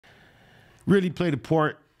really played a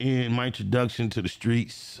part in my introduction to the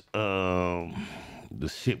streets. The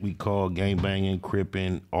shit we call gangbanging,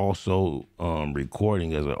 cripping, also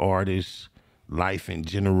recording as an artist, life in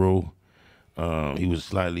general. He was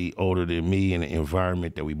slightly older than me in the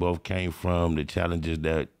environment that we both came from, the challenges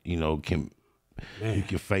that, you know, you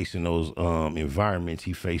can face in those environments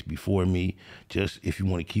he faced before me. Just if you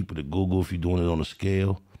want to keep it a Google, if you're doing it on a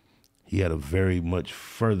scale, he had a very much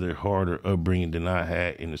further, harder upbringing than I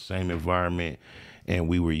had in the same environment. And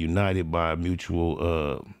we were united by a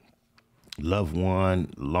mutual loved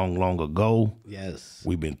one long ago. Yes.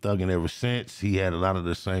 We've been thugging ever since. He had a lot of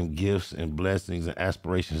the same gifts and blessings and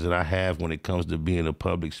aspirations that I have when it comes to being a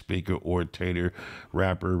public speaker, orator,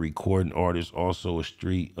 rapper, recording artist, also a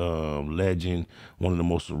street legend, one of the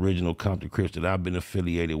most original Compton Crips that I've been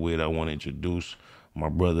affiliated with. I want to introduce my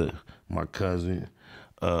brother, my cousin,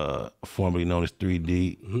 formerly known as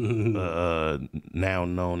 3D, now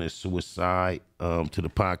known as Cuicide, to the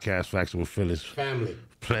podcast Factz Ova Feelinz. Family.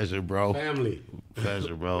 Pleasure, bro. Family.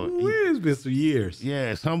 Pleasure, bro. It's been some years.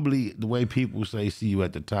 Yeah, it's humbly the way people say see you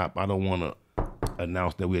at the top. I don't want to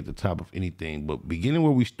announce that we're at the top of anything, but beginning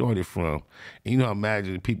where we started from, and you know,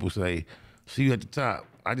 imagine people say, see you at the top.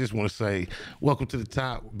 I just want to say, welcome to the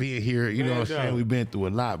top, being here. You know what I'm saying? We've been through a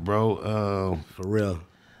lot, bro. For real.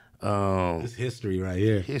 It's history right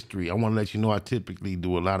here. History. I want to let you know I typically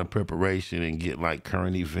do a lot of preparation and get like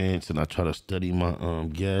current events, and I try to study my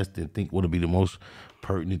guests and think what would be the most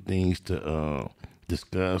pertinent things to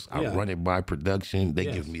discuss. I run it by production. They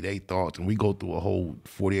give me their thoughts, and we go through a whole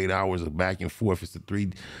 48 hours of back and forth. It's a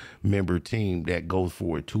 3-member team that goes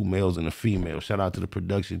for it, 2 males and a female. Shout out to the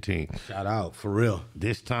production team. Shout out, for real.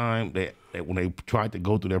 This time, that when they tried to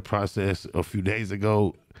go through their process a few days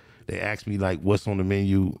ago, they asked me like, what's on the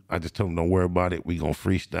menu? I just told them, don't worry about it. We gonna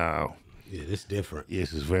freestyle. Yeah, it's different.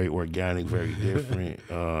 Yes, it's very organic, very different.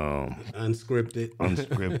 Unscripted.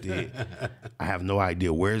 Unscripted. I have no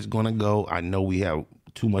idea where it's gonna go. I know we have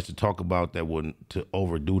too much to talk about that wouldn't to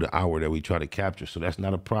overdo the hour that we try to capture, so that's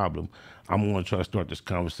not a problem. I'm gonna try to start this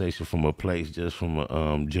conversation from a place, just from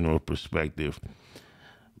a general perspective.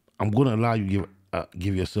 I'm gonna allow you to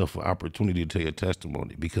give yourself an opportunity to tell your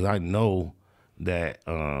testimony, because I know that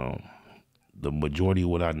the majority of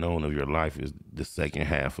what I've known of your life is the second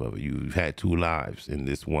half of it. You've had 2 lives in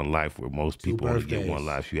this one life, where most people only get 1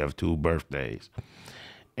 life. You have 2 birthdays.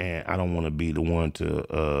 And I don't want to be the one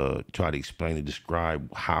to try to explain and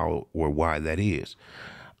describe how or why that is.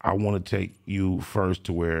 I want to take you first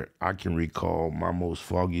to where I can recall my most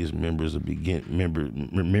foggiest memories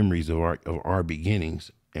of our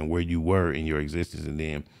beginnings and where you were in your existence. And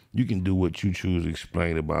then you can do what you choose to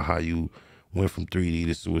explain about how you went from 3D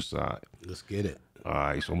to Cuicide. Let's get it. All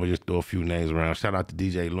right, so I'm gonna just throw a few names around. Shout out to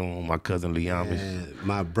DJ Loc, my cousin Leamis.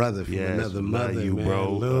 My brother from another mother, you, man.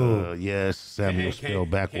 Bro. Yes, Samuel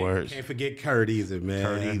spelled backwards. Can't forget Kurt either, man.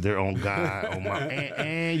 Kurt either, on God, on my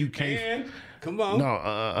and you can't. Come on.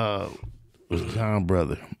 No, it was John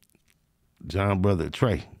brother,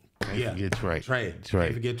 Trey. Can't forget Trey. Trey.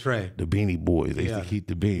 Can't forget Trey. The Beanie Boys. They used to keep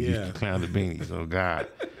the beanies. Used to clown the beanies. Oh God.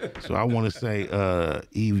 So I want to say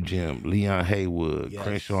Eve Jim, Leon Haywood,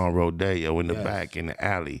 Crenshaw and Rodeo in the back in the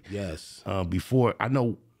alley. Yes. Before I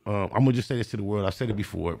know, I'm gonna just say this to the world. I said it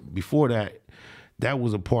before. Before that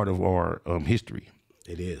was a part of our history.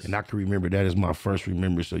 It is. And I can remember that as my first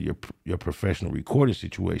remembrance of your professional recording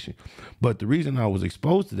situation. But the reason I was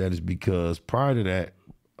exposed to that is because prior to that,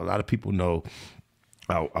 a lot of people know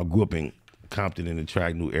I grew up in Compton in the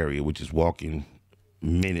Tragnell area, which is walking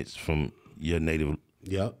minutes from your native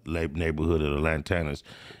neighborhood of the Lantanas.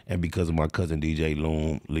 And because of my cousin DJ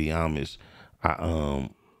Loc, Leamis, I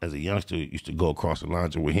as a youngster used to go across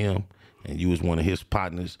Alonso with him, and you was one of his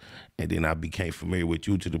partners. And then I became familiar with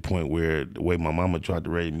you to the point where the way my mama tried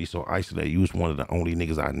to raise me so isolated, you was one of the only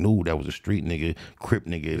niggas I knew that was a street nigga, Crip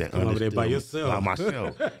nigga that understood. Over there by yourself. By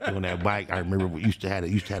myself. On that bike, I remember we used to have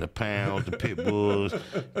the pounds, the pit bulls,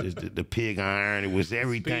 the pig iron. It was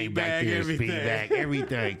everything speed back there, speed bag,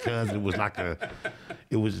 everything. Cause it was like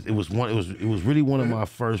it was really one of my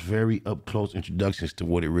first very up close introductions to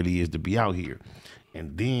what it really is to be out here.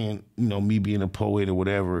 And then, you know, me being a poet or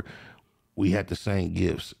whatever, we had the same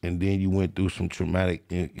gifts. And then you went through some traumatic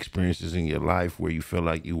experiences in your life where you felt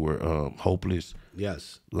like you were hopeless.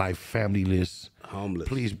 Yes. Life familyless. Homeless.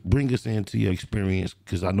 Please bring us into your experience,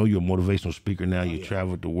 because I know you're a motivational speaker now. You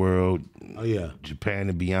traveled the world. Oh, yeah. Japan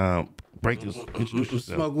and beyond. Introduce yourself.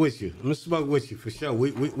 Smoke with you. I'm going to smoke with you for sure.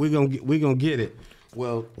 We gonna get it.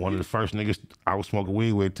 Well, one of the first niggas I was smoking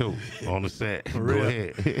weed with too on the set. For real. Go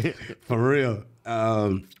ahead. For real.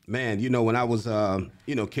 Man, you know, when I was,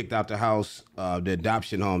 kicked out the house, the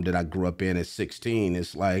adoption home that I grew up in at 16,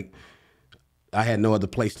 it's like, I had no other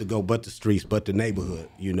place to go but the streets, but the neighborhood.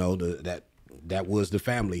 You know, that was the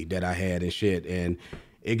family that I had and shit. And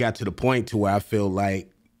it got to the point to where I feel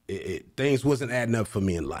like things wasn't adding up for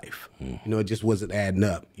me in life. You know, it just wasn't adding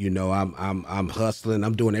up. You know, I'm hustling.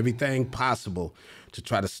 I'm doing everything possible to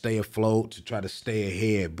try to stay afloat, to try to stay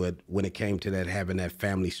ahead. But when it came to that, having that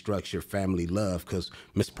family structure, family love, because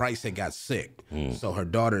Miss Price had got sick. So her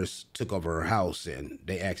daughters took over her house, and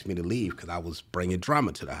they asked me to leave because I was bringing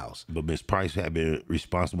drama to the house. But Miss Price had been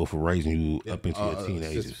responsible for raising you up into your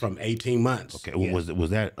teenagers. From 18 months. Okay, was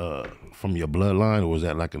that from your bloodline, or was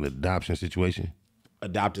that like an adoption situation?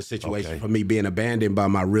 Adopted situation for me being abandoned by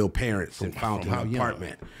my real parents and found in an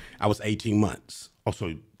apartment. I was 18 months. Oh,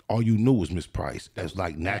 so all you knew was Miss Price. That's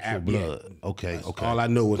like natural blood. Okay, okay. All I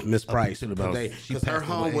knew was Miss Price. Because her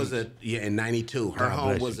home was in 92. Her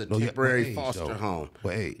home was a temporary foster home.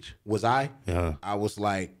 What age? Was I? Yeah. I was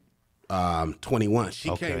like 21. She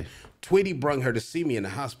came. Tweety brung her to see me in the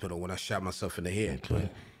hospital when I shot myself in the head. Okay.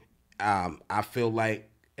 But I feel like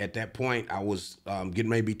at that point, I was getting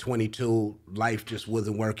maybe 22. Life just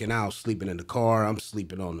wasn't working out. Sleeping in the car. I'm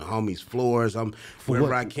sleeping on the homies' floors. I'm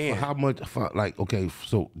wherever I can. How much, like, okay,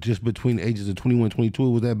 so just between the ages of 21 and 22, it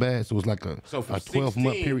was that bad? So it was like a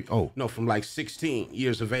 12-month period? Oh. No, from like 16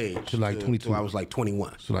 years of age to like 22. To I was like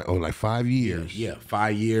 21. So like 5 years? Yeah,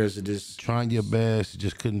 5 years of just trying your best,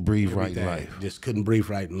 just couldn't breathe right in life. Just couldn't breathe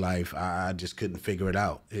right in life. I just couldn't figure it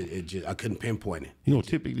out. I couldn't pinpoint it. You know,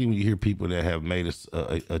 typically when you hear people that have made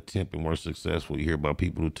a attempt and were successful, you hear about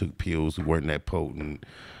people who took pills who weren't that potent,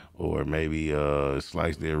 or maybe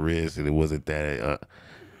sliced their wrist and it wasn't that.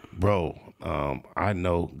 Bro, I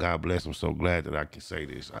know, God bless, I'm so glad that I can say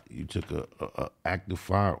this. You took a active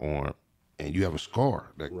firearm and you have a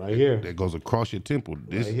scar that, right here that goes across your temple.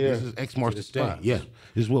 This is X marks the spot. Yeah.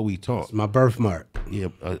 This is what we taught. It's my birthmark. Yeah,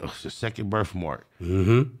 a second birthmark.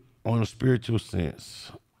 Mm-hmm. On a spiritual sense,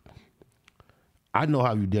 I know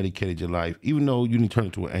how you dedicated your life, even though you didn't turn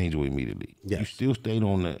into an angel immediately. Yes. You still stayed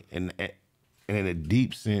on the, and in a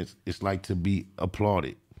deep sense, it's like to be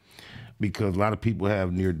applauded, because a lot of people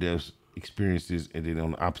have near-death experiences, and then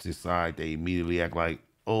on the opposite side, they immediately act like,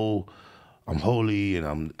 oh, I'm holy,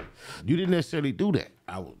 and you didn't necessarily do that.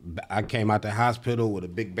 I came out the hospital with a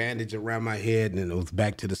big bandage around my head, and it was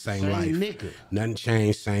back to the same life. Nigga. Nothing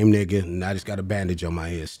changed, same nigga, and I just got a bandage on my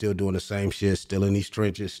head. Still doing the same shit, still in these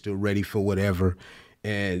trenches, still ready for whatever.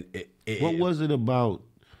 And what was it about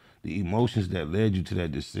the emotions that led you to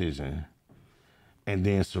that decision, and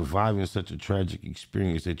then surviving such a tragic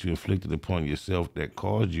experience that you inflicted upon yourself that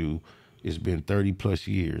caused you, it's been 30 plus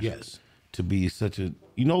years. Yes. To be such a,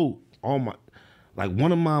 you know, like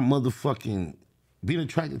one of my motherfucking, being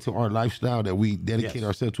attracted to our lifestyle that we dedicate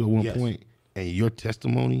ourselves to at one point, and your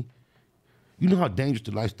testimony, you know how dangerous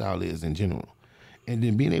the lifestyle is in general. And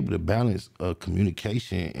then being able to balance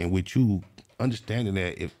communication, and with you understanding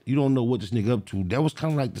that if you don't know what this nigga up to, that was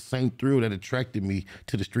kind of like the same thrill that attracted me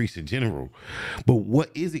to the streets in general. But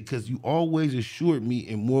what is it? Because you always assured me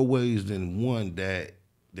in more ways than one that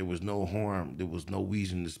there was no harm, there was no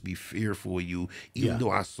reason to be fearful of you, even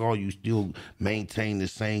though I saw you still maintain the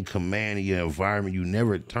same command in your environment. You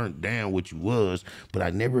never turned down what you was, but I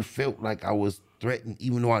never felt like I was threatened,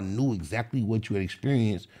 even though I knew exactly what you had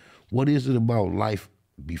experienced. What is it about life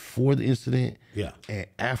before the incident and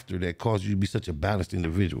after that caused you to be such a balanced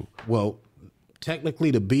individual? Well, technically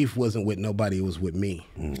the beef wasn't with nobody, it was with me.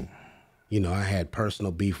 You know, I had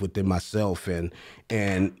personal beef within myself, and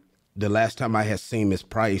the last time I had seen Miss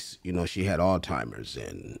Price, you know, she had Alzheimer's,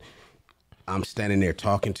 and I'm standing there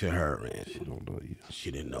talking to her, and she don't know you. She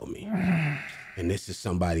didn't know me. And this is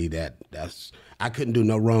somebody that's I couldn't do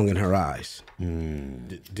no wrong in her eyes.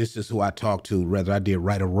 This is who I talk to, whether I did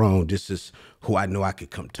right or wrong. This is who I know I could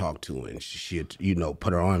come talk to, and she'd, you know,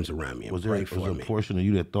 put her arms around me and pray for me. Was there a portion of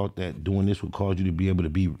you that thought that doing this would cause you to be able to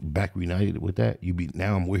be back reunited with that?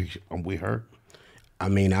 Now I'm with her. I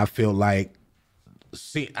mean, I feel like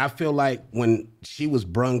when she was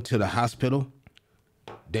brung to the hospital,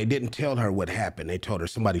 they didn't tell her what happened. They told her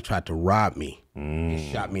somebody tried to rob me and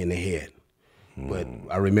shot me in the head. But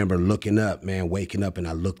I remember looking up, man, waking up, and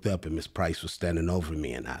I looked up, and Miss Price was standing over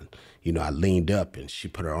me, and I leaned up, and she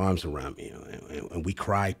put her arms around me, and we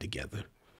cried together.